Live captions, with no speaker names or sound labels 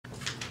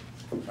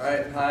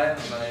Alright, hi,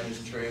 my name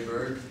is Trey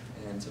Berg,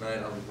 and tonight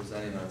I'll be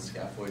presenting on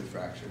scaphoid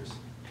fractures.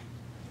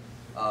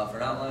 For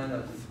an outline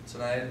of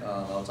tonight,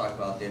 I'll talk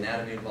about the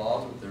anatomy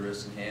involved with the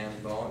wrist and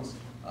hand bones,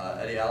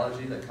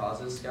 etiology that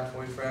causes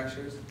scaphoid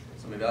fractures,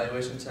 some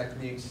evaluation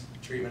techniques,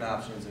 treatment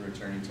options, and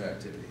returning to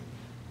activity.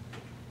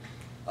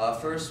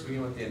 First,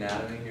 beginning with the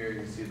anatomy here, you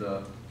can see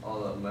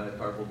all the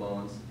metacarpal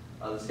bones.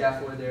 The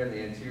scaphoid there in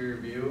the anterior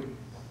view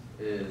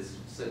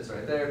sits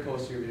right there.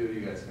 Posterior view,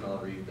 you guys can all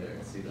read there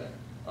and see that.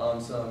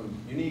 Some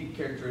unique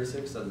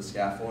characteristics of the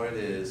scaphoid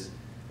is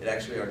it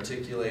actually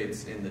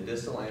articulates in the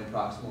distal and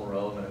proximal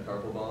row of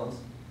metacarpal bones,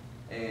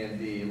 and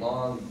the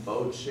long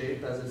boat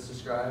shape, as it's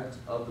described,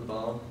 of the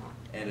bone,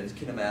 and its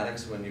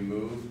kinematics when you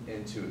move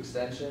into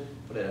extension,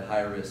 put it at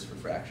higher risk for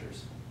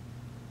fractures.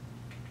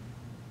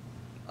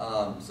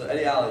 So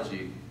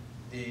etiology,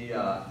 the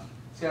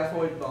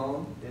scaphoid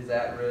bone is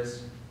at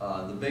risk.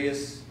 The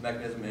biggest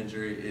mechanism of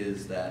injury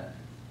is that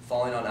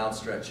falling on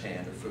outstretched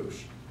hand, or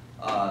fouche.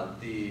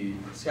 The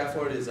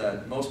scaphoid is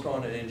most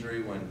prone to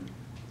injury when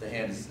the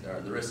hand is, or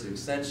the wrist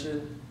is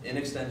in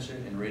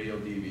extension, and radial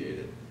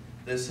deviated.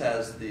 This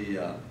has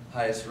the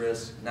highest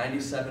risk.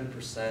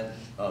 97%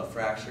 of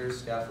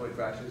fractures, scaphoid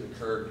fractures,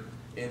 occur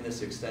in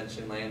this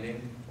extension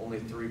landing. Only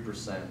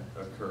 3%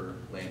 occur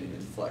landing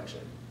in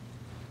flexion.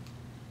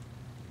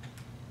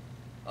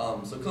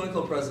 So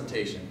clinical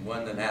presentation,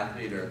 when an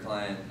athlete or a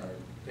client or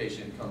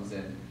patient comes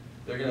in,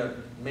 they're going to,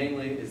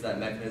 mainly is that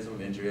mechanism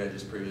of injury I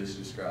just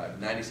previously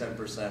described.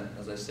 97%,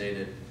 as I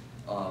stated,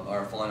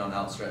 are falling on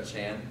outstretched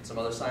hand. Some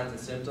other signs and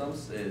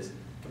symptoms is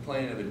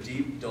complaining of a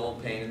deep, dull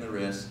pain in the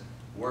wrist,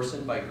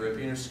 worsened by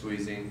gripping or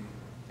squeezing,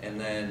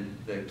 and then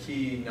the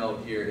key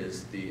note here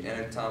is the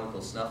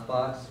anatomical snuff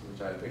box,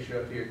 which I have a picture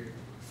up here,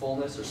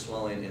 fullness or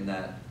swelling in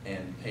that,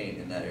 and pain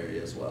in that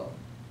area as well.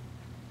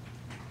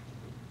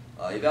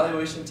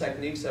 Evaluation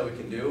techniques that we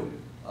can do.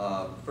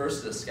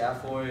 First, the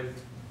scaphoid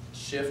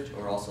shift,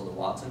 or also the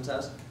Watson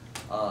test.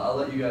 I'll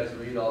let you guys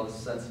read all the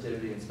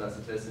sensitivity and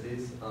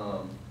specificities.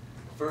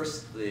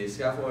 First, the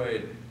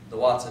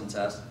Watson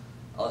test.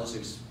 I'll just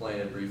explain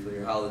it briefly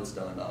or how it's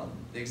done.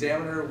 The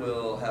examiner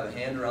will have a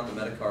hand around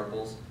the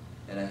metacarpals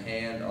and a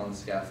hand on the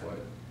scaphoid.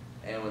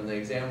 And when the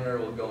examiner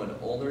will go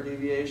into ulnar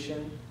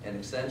deviation and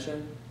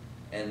extension,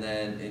 and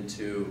then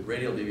into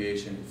radial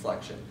deviation and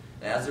flexion.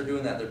 And as they're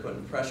doing that, they're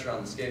putting pressure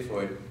on the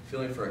scaphoid,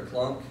 feeling for a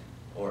clunk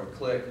or a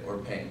click or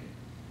pain.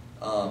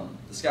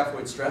 The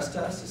scaphoid stress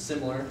test is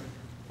similar,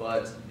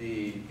 but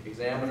the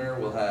examiner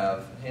will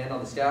have a hand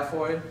on the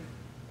scaphoid,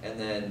 and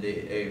then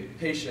a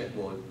patient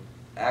will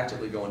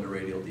actively go into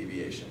radial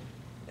deviation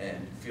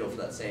and feel for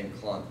that same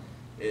clunk.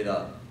 It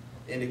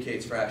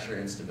indicates fracture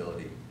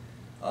instability.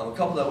 A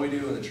couple that we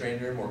do in the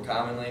training room more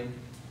commonly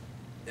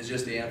is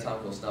just the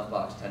anatomical snuff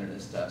box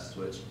tenderness test,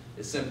 which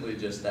is simply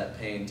just that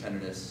pain,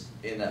 tenderness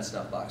in that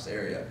snuff box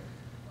area.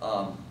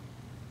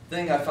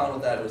 Thing I found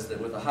with that was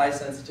that with a high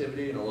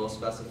sensitivity and a low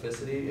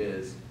specificity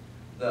is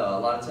a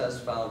lot of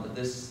tests found that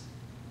this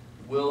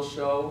will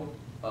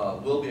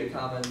be a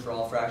common for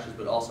all fractures,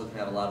 but also can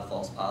have a lot of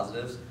false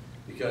positives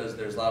because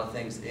there's a lot of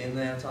things in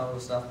the anatomical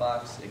snuff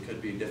box. It could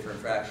be different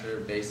fracture,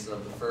 basis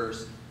of the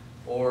first,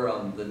 or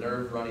the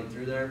nerve running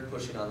through there,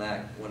 pushing on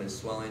that when it's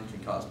swelling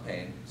can cause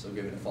pain, so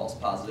giving a false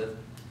positive.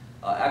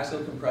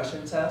 Axial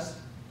compression test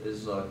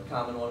is a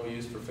common one we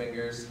use for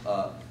fingers.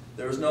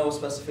 There was no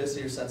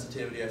specificity or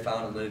sensitivity I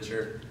found in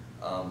literature.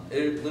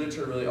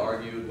 Literature really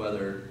argued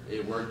whether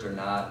it worked or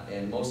not,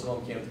 and most of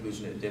them came to the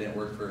conclusion it didn't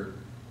work for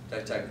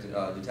detecting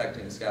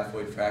a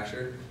scaphoid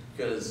fracture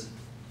because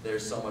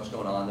there's so much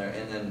going on there,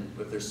 and then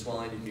if there's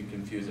swelling, you can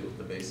confuse it with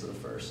the base of the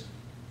first.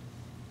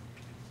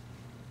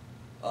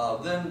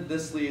 Then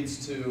this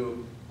leads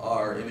to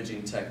our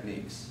imaging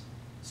techniques.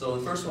 So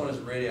the first one is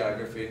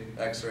radiography,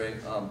 X-ray.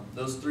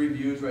 Those three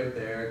views right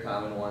there,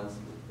 common ones,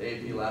 the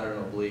AP, lateral,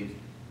 and oblique.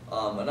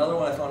 Another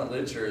one I found in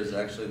literature is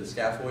actually the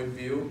scaphoid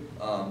view.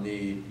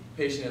 The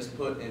patient is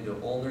put into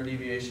ulnar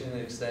deviation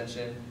and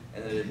extension,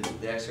 and then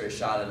the X-ray is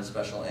shot at a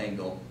special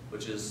angle,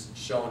 which is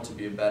shown to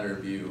be a better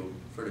view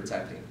for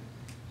detecting.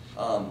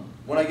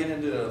 When I get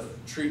into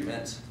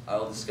treatment, I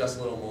will discuss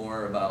a little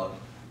more about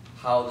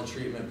how the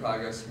treatment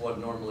progress, what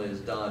normally is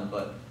done,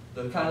 but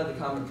the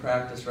common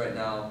practice right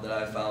now that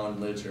I found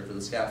in literature for the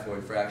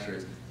scaphoid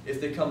fractures,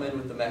 if they come in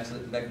with the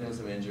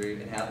mechanism of injury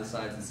and have the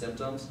signs and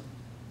symptoms,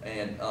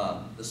 and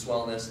the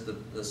swellness,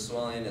 the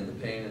swelling and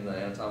the pain in the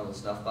anatomical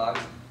snuff box,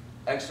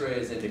 X-ray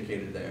is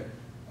indicated there.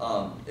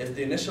 If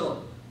the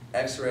initial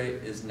X-ray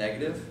is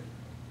negative,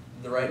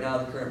 right now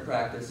the current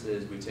practice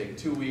is we take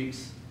 2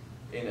 weeks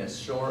in a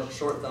short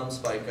thumb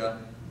spica,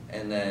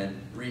 and then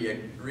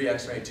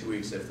re-X-ray 2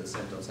 weeks if the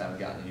symptoms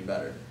haven't gotten any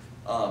better.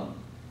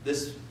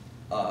 This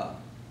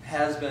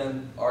has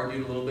been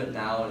argued a little bit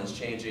now and is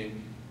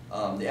changing.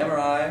 The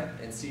MRI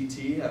and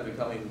CT have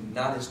becoming,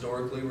 not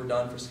historically were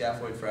done for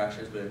scaphoid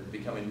fractures, but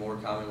becoming more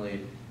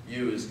commonly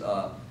used.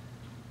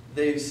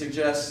 They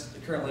suggest,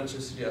 the current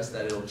literature suggests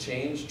that it'll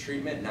change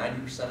treatment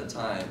 90% of the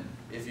time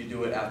if you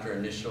do it after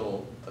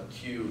initial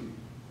acute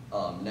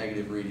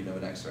negative reading of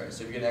an X-ray.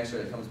 So if you get an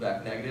X-ray that comes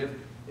back negative,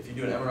 if you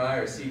do an MRI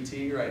or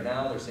CT right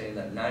now, they're saying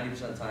that 90% of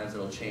the times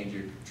it'll change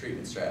your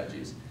treatment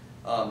strategies.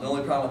 The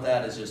only problem with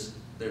that is just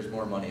there's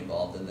more money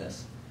involved in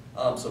this.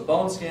 So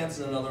bone scans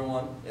is another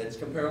one. It's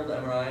comparable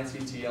to MRI and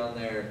CT on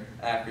their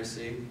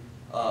accuracy.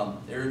 A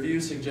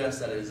review suggests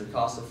that it is a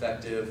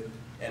cost-effective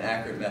and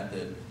accurate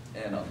method,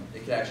 and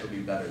it could actually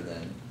be better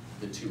than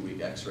the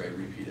 2-week x-ray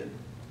repeated.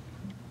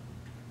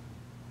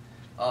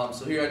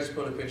 So here I just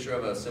put a picture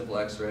of a simple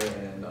x-ray,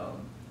 and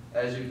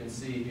as you can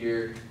see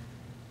here,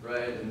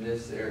 right in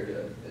this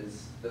area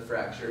is the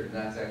fracture, and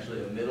that's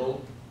actually a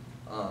middle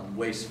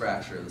waist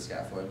fracture of the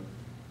scaphoid.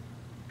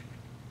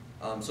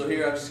 So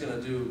here I'm just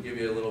going to give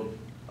you a little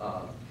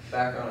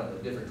background on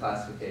the different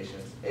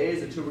classifications. A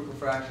is a tubercle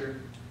fracture,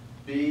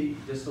 B,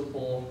 distal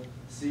pole,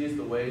 C is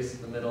the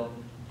waist, the middle,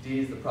 D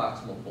is the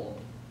proximal pole.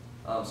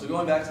 So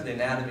going back to the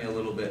anatomy a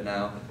little bit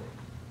now,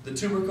 the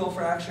tubercle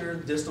fracture,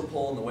 distal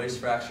pole, and the waist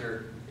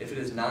fracture, if it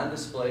is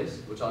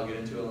non-displaced, which I'll get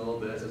into in a little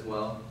bit as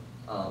well,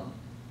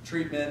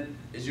 treatment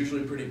is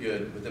usually pretty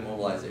good with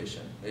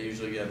immobilization. They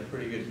usually get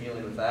pretty good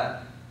healing with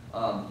that.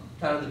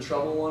 Kind of the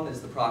trouble one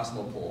is the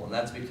proximal pole, and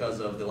that's because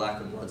of the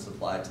lack of blood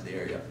supply to the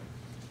area.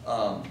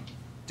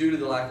 Due to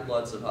the lack of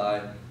blood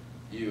supply,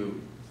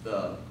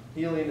 the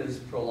healing is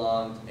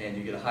prolonged and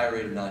you get a high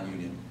rate of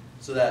non-union.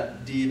 So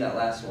that D, that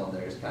last one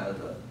there, is kind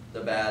of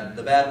the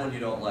bad one you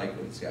don't like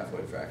with the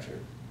scaphoid fracture.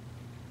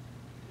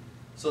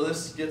 So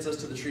this gets us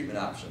to the treatment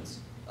options.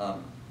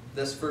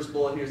 This first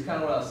bullet here is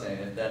kind of what I was saying.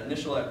 If that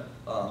initial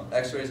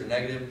x-rays are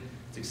negative,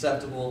 it's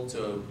acceptable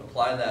to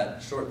apply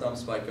that short thumb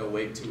spica,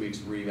 wait 2 weeks,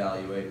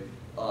 reevaluate,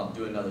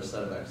 do another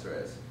set of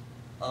x-rays.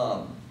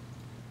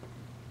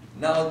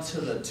 Now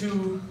to the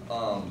two,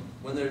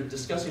 when they're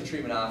discussing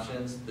treatment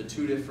options, the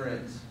two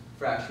different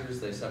fractures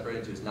they separate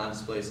into is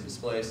non-displaced and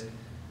displaced.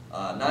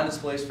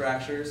 Non-displaced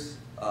fractures,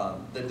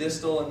 the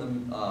distal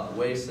and the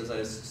waist, as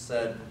I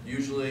said,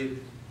 usually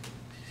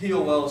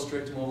heal well with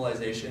strict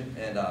immobilization,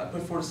 and I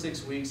put 4 to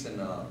 6 weeks, and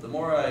the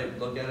more I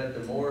look at it,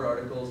 the more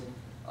articles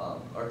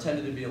are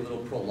tended to be a little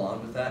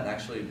prolonged with that, and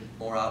actually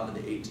more out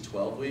into the 8 to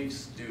 12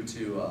 weeks due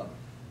to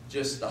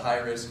just the high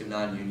risk of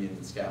non-union in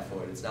the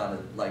scaphoid. It's not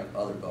like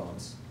other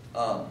bones.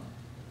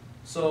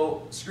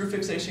 So screw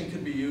fixation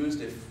could be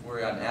used if we're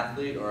an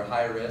athlete or a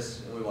high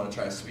risk and we want to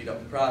try to speed up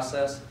the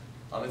process.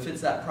 If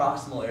it's that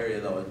proximal area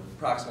though,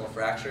 a proximal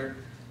fracture,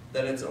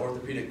 then it's an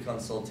orthopedic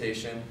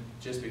consultation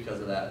just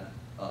because of that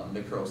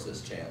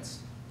necrosis chance.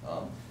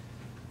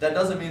 That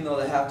doesn't mean though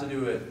they have to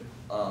do it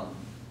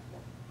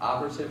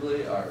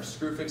operatively or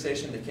screw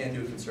fixation. They can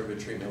do a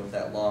conservative treatment with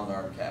that long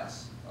arm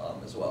cast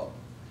as well.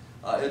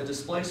 A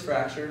displaced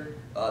fracture,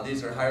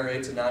 these are high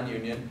rates of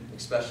non-union,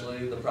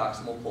 especially the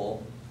proximal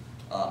pole.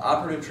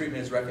 Operative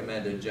treatment is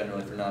recommended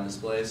generally for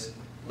non-displaced.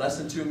 Less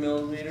than 2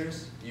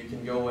 millimeters, you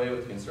can go away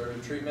with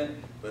conservative treatment,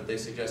 but they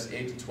suggest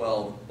 8 to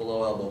 12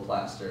 below elbow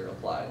plaster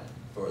applied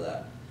for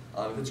that.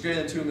 If it's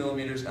greater than 2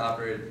 millimeters,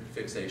 operative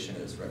fixation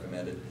is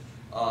recommended.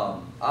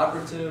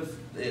 Operative,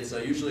 it's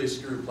usually a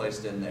screw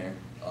placed in there.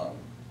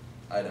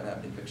 I don't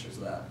have any pictures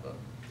of that, but.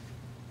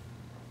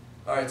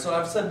 All right, so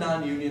I've said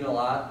non-union a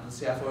lot in the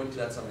scaphoid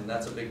because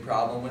that's a big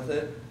problem with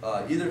it.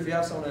 Either if you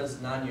have someone that's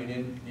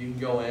non-union, you can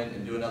go in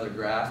and do another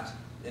graft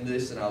into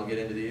this, and I'll get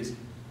into these.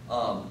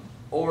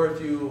 Or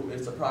if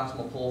it's a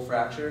proximal pole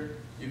fracture,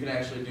 you can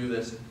actually do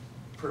this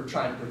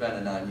trying to prevent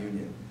a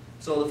non-union.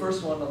 So the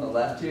first one on the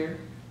left here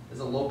is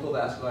a local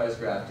vascularized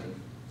grafting.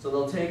 So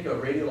they'll take a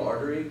radial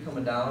artery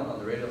coming down on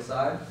the radial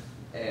side,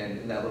 and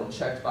in that little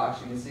checked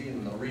box you can see,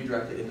 and they'll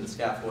redirect it into the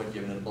scaphoid,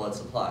 giving it a blood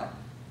supply.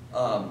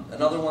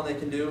 Another one they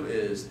can do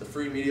is the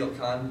free medial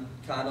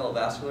condyle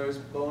vascularis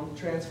bone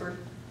transfer. And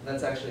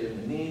that's actually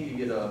in the knee.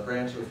 You get a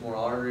branch with more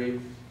artery,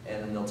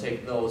 and then they'll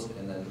take those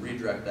and then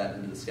redirect that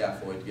into the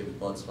scaphoid, give it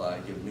blood supply,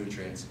 give it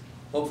nutrients.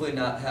 Hopefully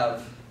not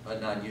have a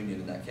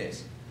non-union in that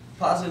case.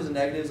 Positives and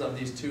negatives of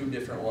these two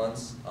different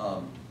ones.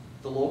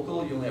 The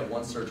local, you only have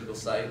one surgical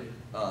site.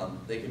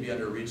 They can be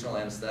under regional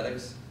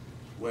anesthetics,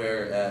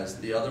 whereas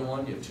the other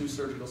one, you have 2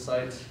 surgical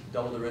sites,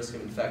 double the risk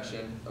of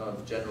infection,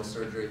 of general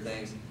surgery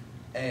things,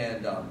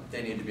 and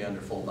they need to be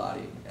under full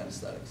body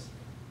anesthetics.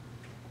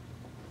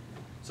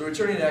 So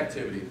returning to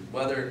activity,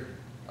 whether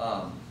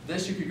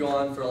this you could go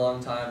on for a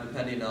long time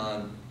depending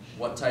on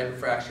what type of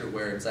fracture,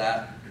 where it's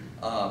at.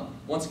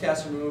 Once the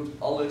cast removed,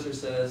 all literature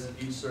says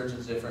each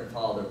surgeon's different,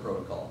 follow their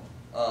protocol.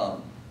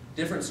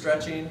 Different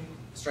stretching,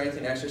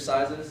 strengthening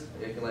exercises,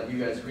 it can let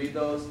you guys read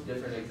those,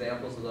 different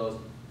examples of those.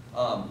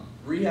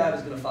 Rehab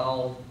is going to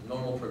follow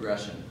normal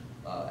progression,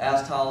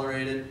 as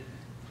tolerated.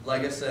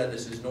 Like I said,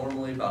 this is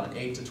normally about an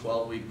 8 to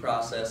 12 week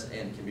process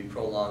and can be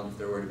prolonged if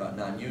they're worried about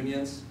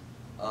non-unions.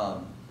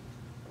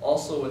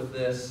 Also with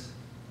this,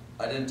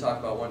 I didn't talk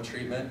about one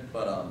treatment,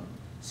 but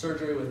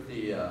surgery with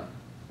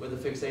the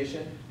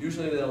fixation,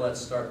 usually they'll let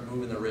start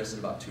moving the wrist in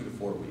about 2 to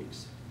 4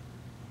 weeks.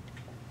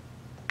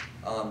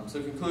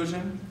 So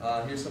conclusion,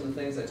 here's some of the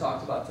things I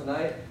talked about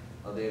tonight.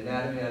 The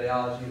anatomy,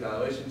 ideology,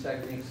 evaluation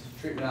techniques,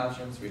 treatment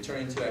options,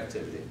 returning to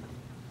activity.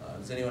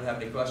 Does anyone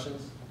have any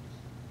questions?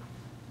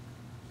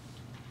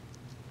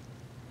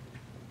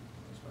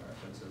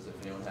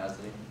 If anyone has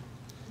any.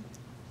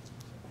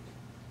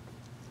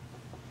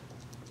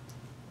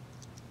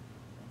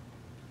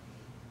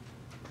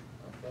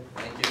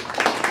 Thank you.